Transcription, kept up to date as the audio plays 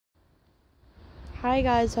Hi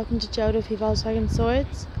guys, welcome to Duffy Volkswagen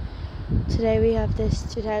Swords. Today we have this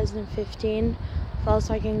 2015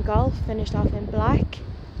 Volkswagen Golf finished off in black.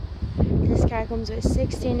 This car comes with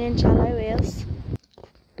 16-inch alloy wheels.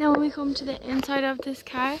 Now when we come to the inside of this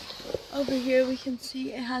car, over here we can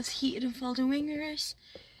see it has heated and folding wing mirrors.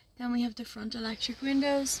 Then we have the front electric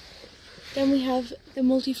windows. Then we have the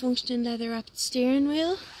multifunction leather wrapped steering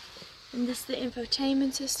wheel. And this is the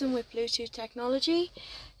infotainment system with Bluetooth technology.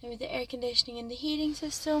 Then with the air conditioning and the heating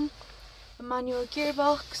system, a manual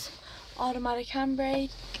gearbox, automatic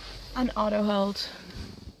handbrake and auto hold.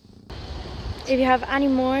 If you have any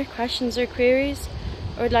more questions or queries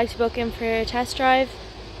or would like to book in for a test drive,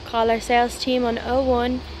 call our sales team on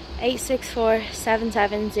 01 864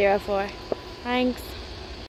 7704. Thanks.